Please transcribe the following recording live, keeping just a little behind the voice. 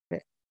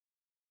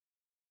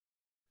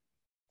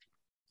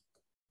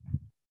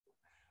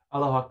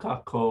Aloha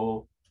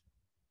kako.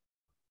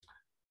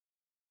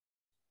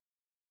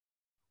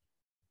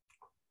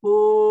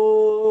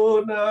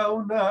 O na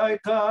unai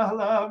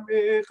kahla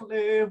me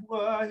kle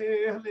hua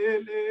he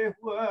le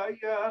hua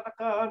ia na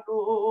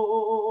kano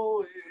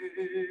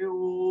e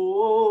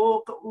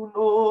o ka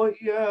uno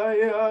ia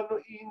ia no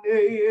ine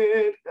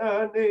e ka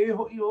nei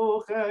ho i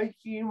o ka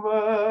hiki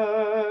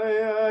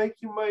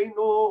mai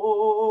no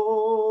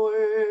e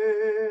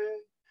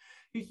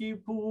hiki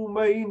pū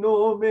mai no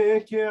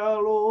me ke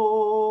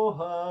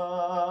aloha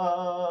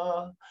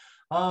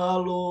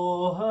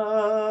aloha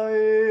e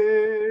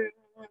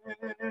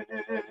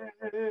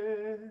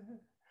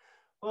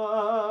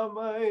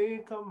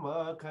mai ka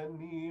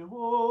makani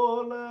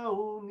o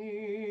launi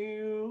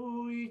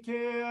ui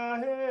ke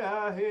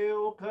ahe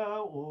o ka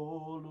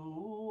olu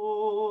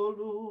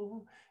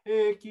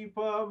e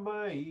kipa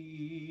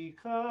mai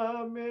ka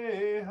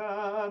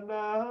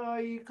mehana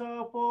i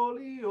ka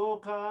poli o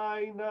ka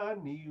aina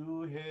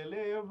niu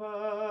hele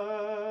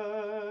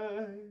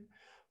vai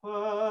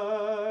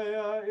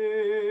Paia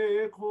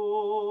e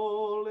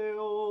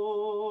koleo.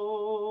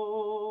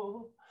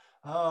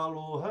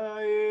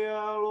 Aloha e,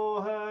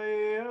 aloha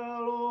e,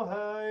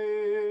 aloha e.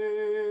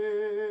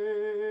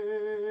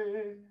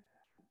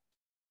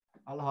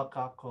 Aloha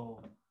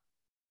kako.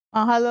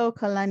 Mahalo,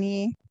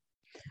 Kalani.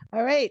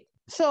 All right.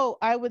 So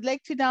I would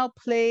like to now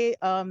play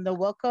the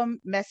welcome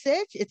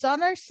message. It's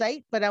on our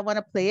site, but I want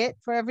to play it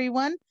for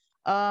everyone.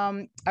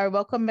 Our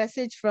welcome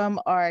message from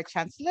our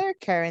Chancellor,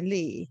 Karen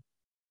Lee.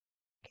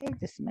 Okay,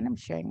 just a minute. I'm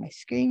sharing my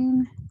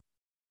screen.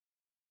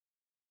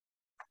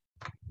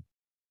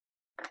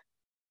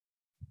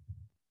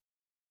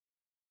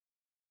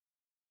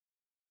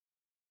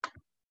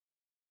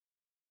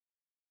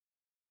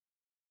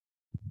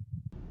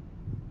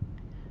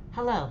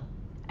 Hello,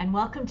 and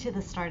welcome to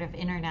the start of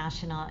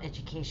International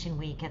Education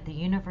Week at the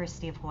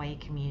University of Hawaii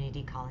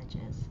Community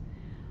Colleges.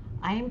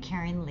 I am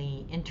Karen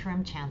Lee,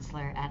 Interim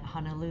Chancellor at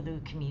Honolulu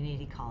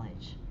Community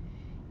College.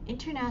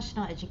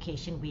 International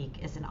Education Week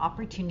is an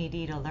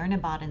opportunity to learn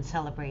about and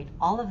celebrate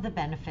all of the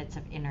benefits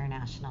of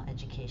international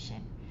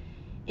education.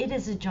 It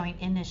is a joint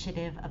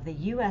initiative of the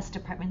U.S.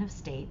 Department of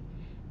State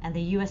and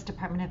the U.S.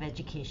 Department of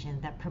Education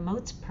that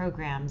promotes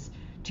programs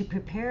to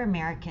prepare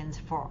Americans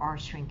for our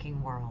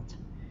shrinking world.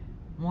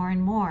 More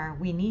and more,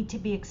 we need to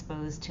be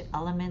exposed to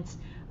elements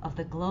of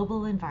the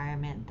global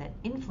environment that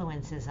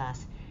influences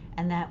us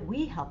and that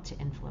we help to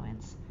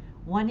influence,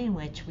 one in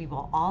which we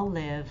will all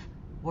live,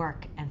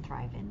 work, and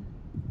thrive in.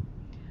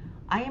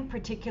 I am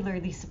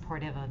particularly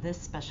supportive of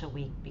this special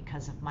week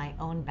because of my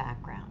own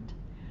background.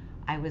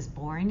 I was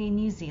born in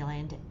New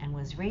Zealand and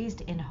was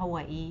raised in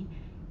Hawaii,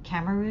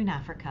 Cameroon,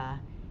 Africa,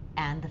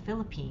 and the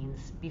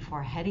Philippines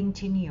before heading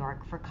to New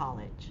York for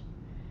college.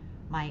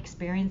 My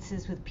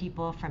experiences with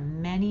people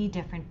from many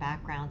different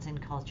backgrounds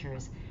and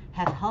cultures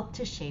have helped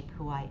to shape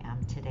who I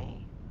am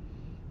today.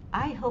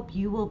 I hope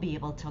you will be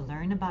able to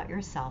learn about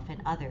yourself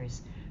and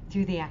others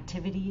through the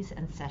activities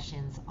and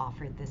sessions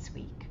offered this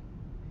week.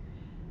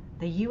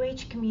 The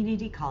UH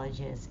community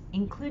colleges,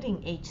 including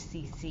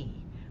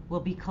HCC, will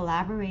be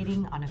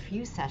collaborating on a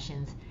few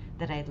sessions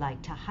that I'd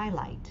like to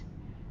highlight.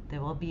 There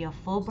will be a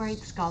Fulbright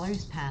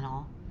Scholars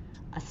panel,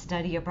 a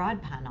Study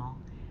Abroad panel,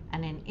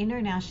 and an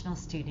international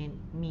student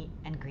meet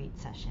and greet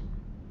session.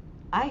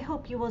 I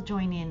hope you will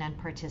join in and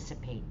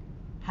participate.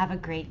 Have a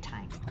great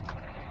time.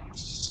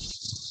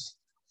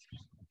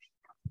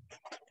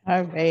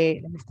 All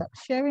right, let me stop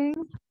sharing.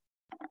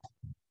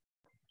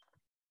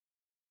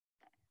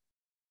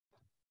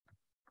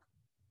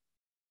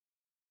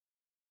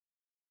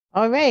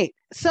 All right,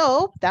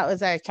 so that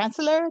was our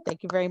Chancellor.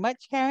 Thank you very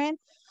much, Karen.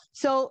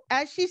 So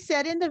as she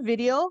said in the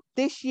video,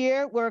 this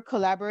year we're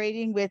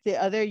collaborating with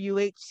the other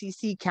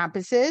UHCC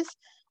campuses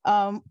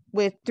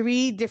with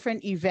 3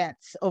 different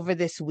events over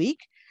this week.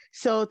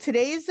 So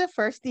today is the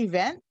first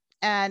event,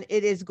 and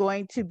it is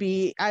going to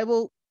be, I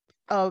will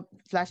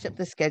flash up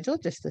the schedule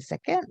just a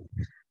second.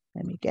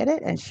 Let me get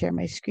it and share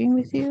my screen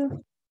with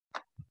you.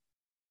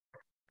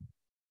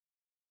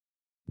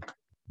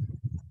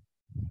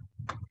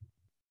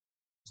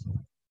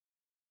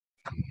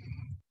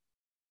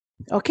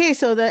 Okay,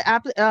 so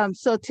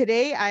so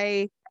today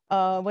I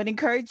would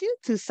encourage you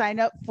to sign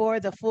up for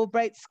the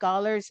Fulbright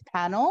Scholars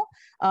panel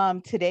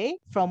today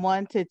from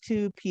 1 to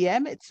 2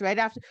 p.m. It's right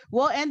after.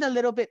 We'll end a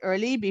little bit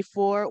early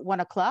before 1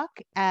 o'clock,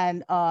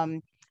 and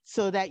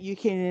so that you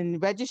can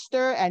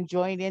register and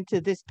join into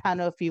this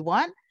panel if you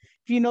want.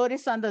 If you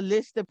notice on the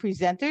list of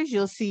presenters,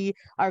 you'll see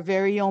our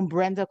very own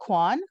Brenda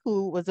Kwan,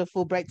 who was a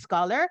Fulbright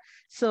Scholar.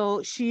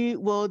 So she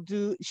will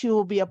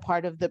be a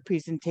part of the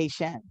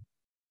presentation.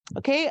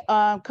 Okay,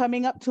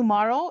 coming up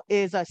tomorrow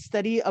is a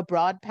Study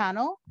Abroad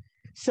panel.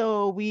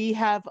 So we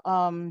have,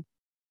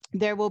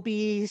 there will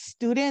be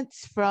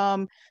students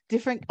from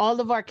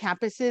all of our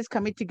campuses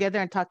coming together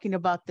and talking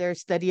about their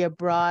study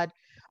abroad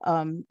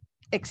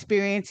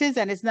experiences.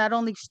 And it's not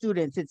only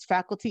students, it's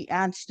faculty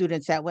and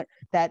students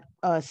that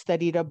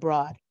studied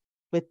abroad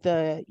with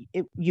the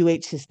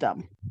UH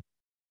system.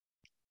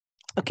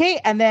 Okay,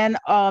 and then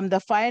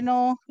the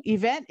final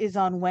event is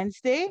on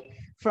Wednesday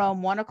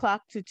from 1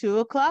 o'clock to 2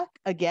 o'clock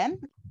again.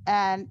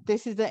 And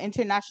this is the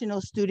International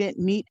Student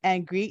Meet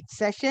and Greet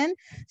session.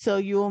 So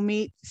you will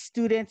meet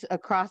students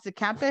across the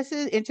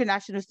campuses,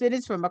 international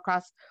students from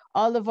across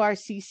all of our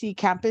CC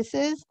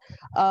campuses.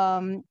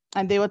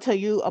 And they will tell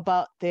you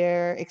about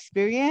their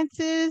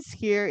experiences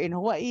here in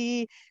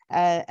Hawaii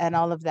and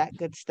all of that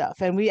good stuff.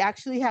 And we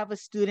actually have a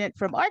student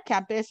from our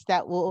campus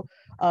that will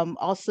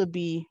also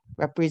be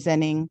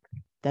representing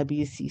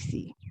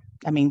HCC,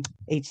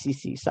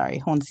 sorry,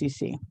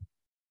 HonCC.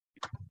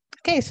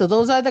 Okay, so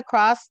those are the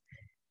cross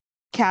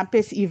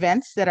campus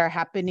events that are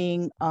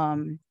happening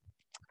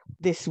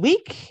this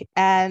week.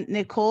 And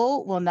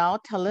Nicole will now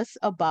tell us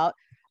about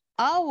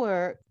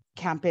our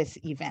campus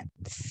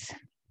events.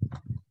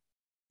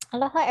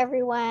 Aloha,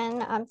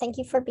 everyone. Thank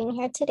you for being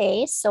here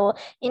today. So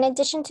in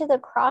addition to the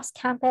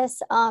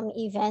cross-campus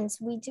events,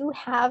 we do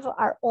have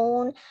our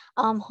own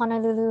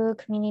Honolulu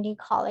Community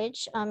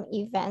College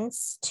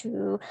events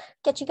to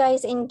get you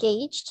guys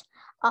engaged.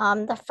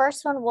 The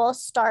first one will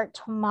start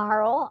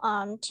tomorrow,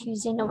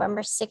 Tuesday,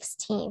 November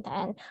 16th.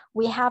 And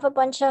we have a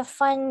bunch of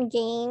fun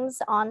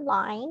games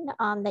online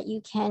that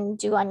you can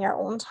do on your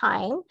own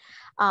time.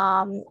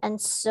 And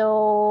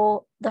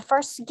so the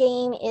first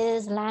game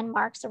is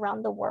Landmarks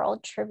Around the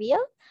World Trivia.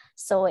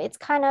 So it's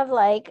kind of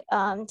like,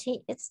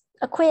 it's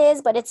a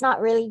quiz, but it's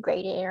not really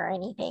graded or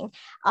anything.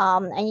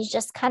 And you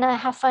just kind of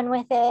have fun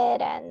with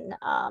it and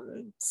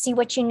see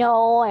what you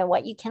know and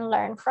what you can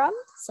learn from.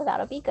 So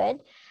that'll be good.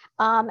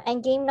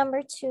 And game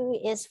number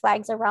 2 is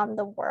Flags Around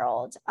the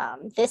World.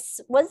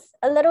 This was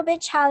a little bit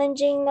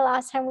challenging the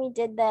last time we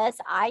did this.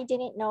 I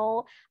didn't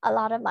know a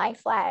lot of my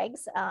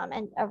flags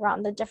and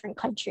around the different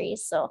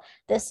countries. So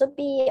this would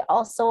be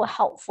also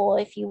helpful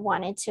if you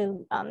wanted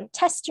to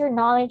test your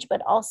knowledge,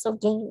 but also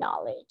gain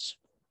knowledge.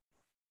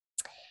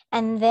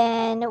 And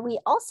then we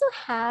also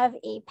have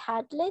a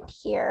Padlet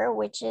here,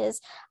 which is,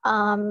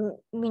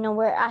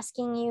 we're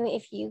asking you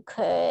if you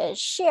could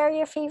share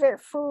your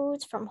favorite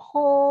foods from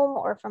home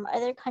or from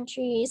other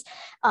countries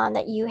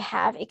that you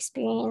have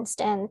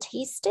experienced and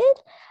tasted,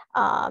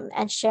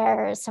 and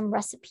share some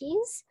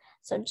recipes.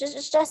 So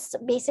just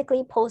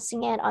basically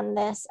posting it on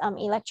this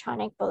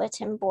electronic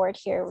bulletin board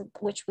here,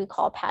 which we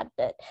call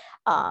Padlet.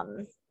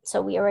 So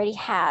we already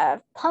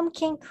have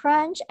pumpkin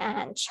crunch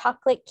and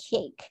chocolate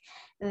cake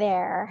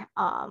there.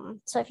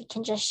 So if you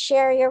can just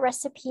share your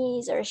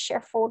recipes or share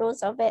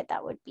photos of it,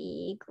 that would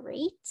be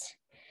great.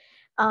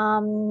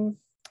 And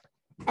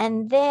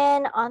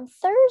then on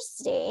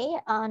Thursday,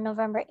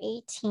 November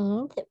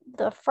 18th,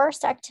 the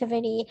first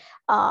activity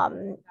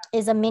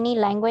is a mini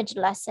language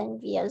lesson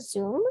via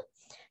Zoom.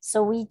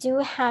 So we do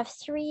have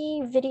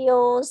 3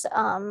 videos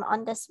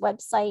on this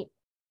website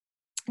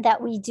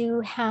that we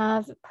do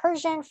have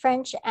Persian,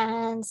 French,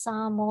 and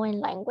Samoan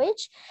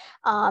language.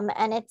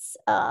 And it's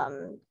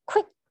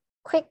quick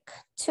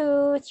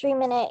 2-3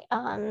 minute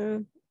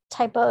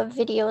type of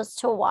videos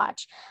to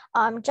watch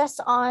just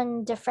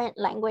on different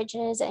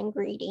languages and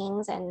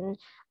greetings, and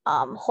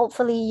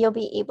hopefully you'll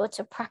be able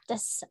to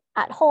practice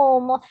at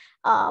home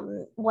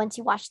once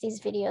you watch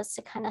these videos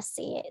to kind of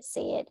say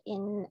it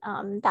in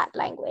that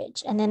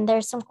language. And then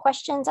there's some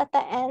questions at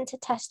the end to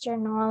test your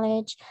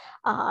knowledge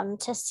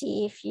to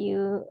see if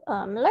you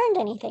learned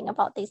anything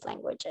about these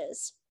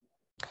languages.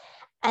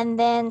 And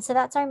then, so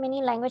that's our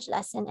mini language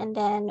lesson. And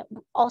then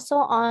also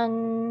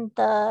on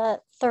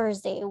the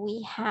Thursday,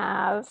 we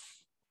have,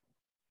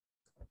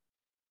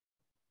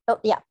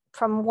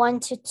 from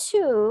 1 to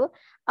 2,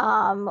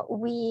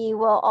 we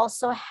will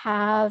also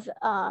have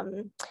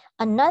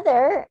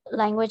another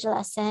language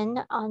lesson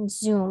on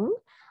Zoom.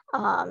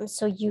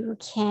 So you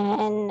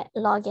can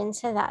log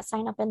into that,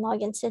 sign up and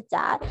log into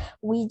that.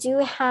 We do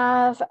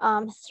have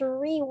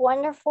 3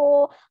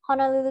 wonderful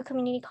Honolulu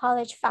Community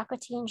College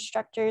faculty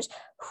instructors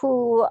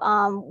who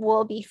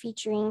will be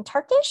featuring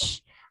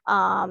Turkish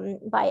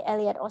by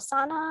Elliot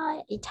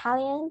Osana,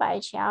 Italian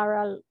by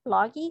Chiara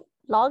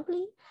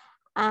Logli,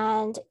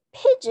 and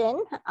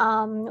Pigeon,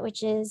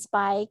 which is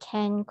by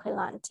Ken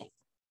Quilante.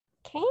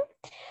 Okay,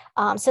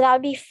 so that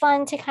would be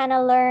fun to kind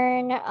of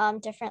learn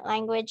different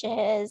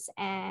languages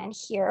and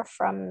hear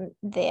from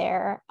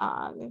their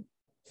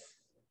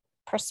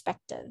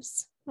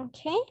perspectives.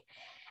 Okay,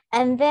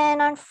 and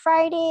then on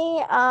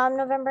Friday,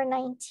 November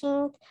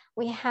 19th,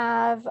 we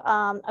have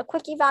a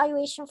quick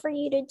evaluation for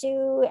you to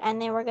do,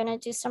 and then we're going to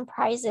do some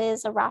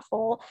prizes, a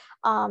raffle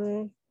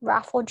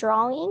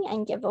drawing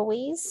and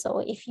giveaways.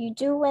 So if you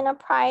do win a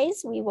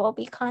prize, we will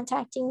be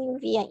contacting you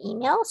via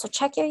email. So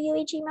check your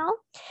UH email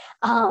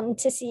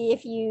to see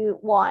if you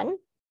won,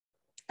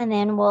 and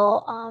then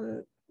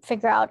we'll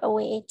figure out a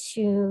way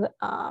to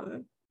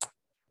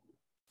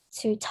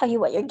tell you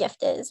what your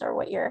gift is or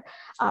what your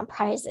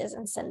prize is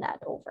and send that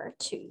over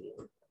to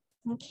you.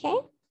 Okay.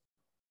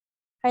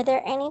 Are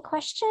there any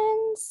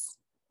questions?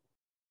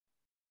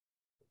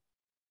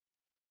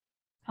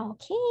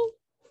 Okay.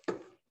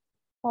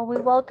 Well, we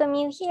welcome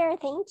you here.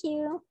 Thank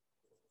you.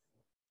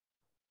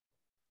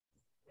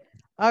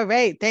 All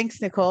right.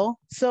 Thanks, Nicole.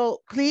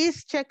 So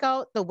please check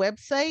out the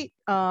website.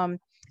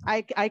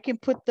 I can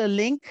put the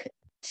link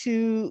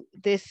to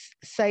this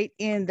site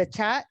in the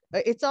chat.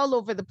 It's all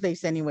over the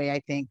place anyway, I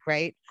think,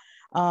 right?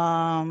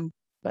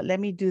 But let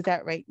me do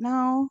that right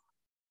now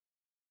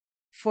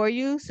for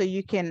you so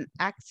you can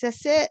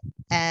access it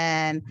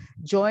and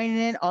join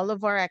in all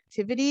of our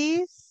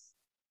activities.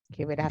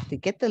 Okay, we'd have to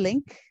get the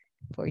link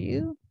for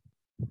you.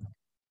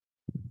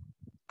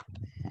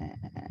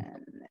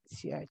 And let's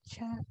see our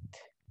chat.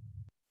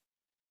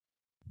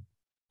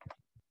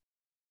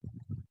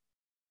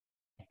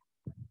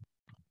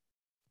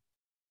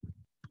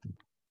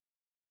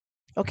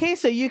 Okay,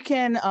 so you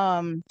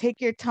can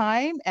take your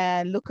time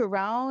and look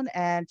around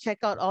and check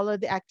out all of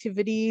the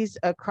activities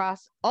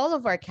across all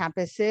of our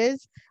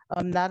campuses,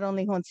 not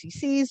only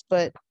HonCC's,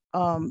 but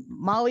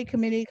Maui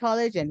Community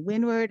College and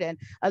Windward. And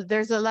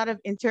there's a lot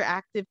of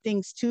interactive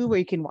things too, where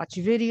you can watch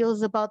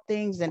videos about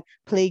things and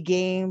play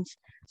games.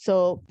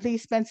 So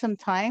please spend some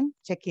time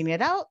checking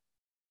it out.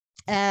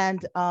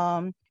 And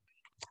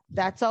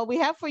that's all we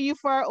have for you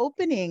for our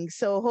opening.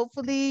 So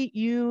hopefully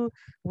you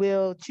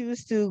will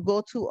choose to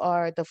go to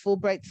the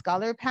Fulbright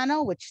Scholar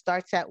Panel, which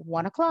starts at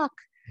 1 o'clock.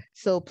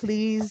 So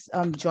please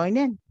join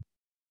in.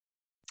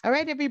 All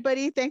right,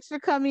 everybody. Thanks for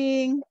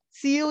coming.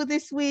 See you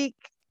this week.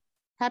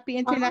 Happy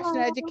International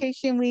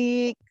Education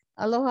Week.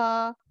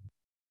 Aloha.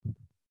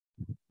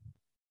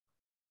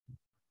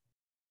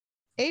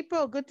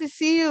 April, good to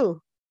see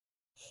you.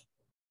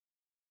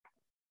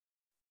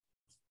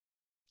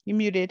 You're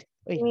muted.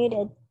 Wait.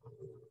 Muted.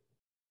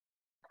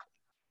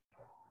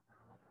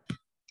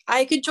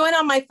 I could join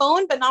on my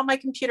phone, but not my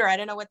computer. I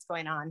don't know what's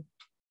going on.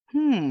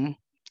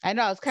 I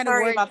know. I was kind of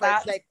worried about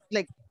that.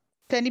 Like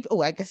 10 people.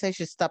 Oh, I guess I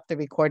should stop the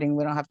recording.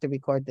 We don't have to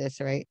record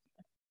this, right?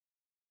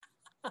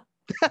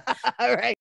 All right.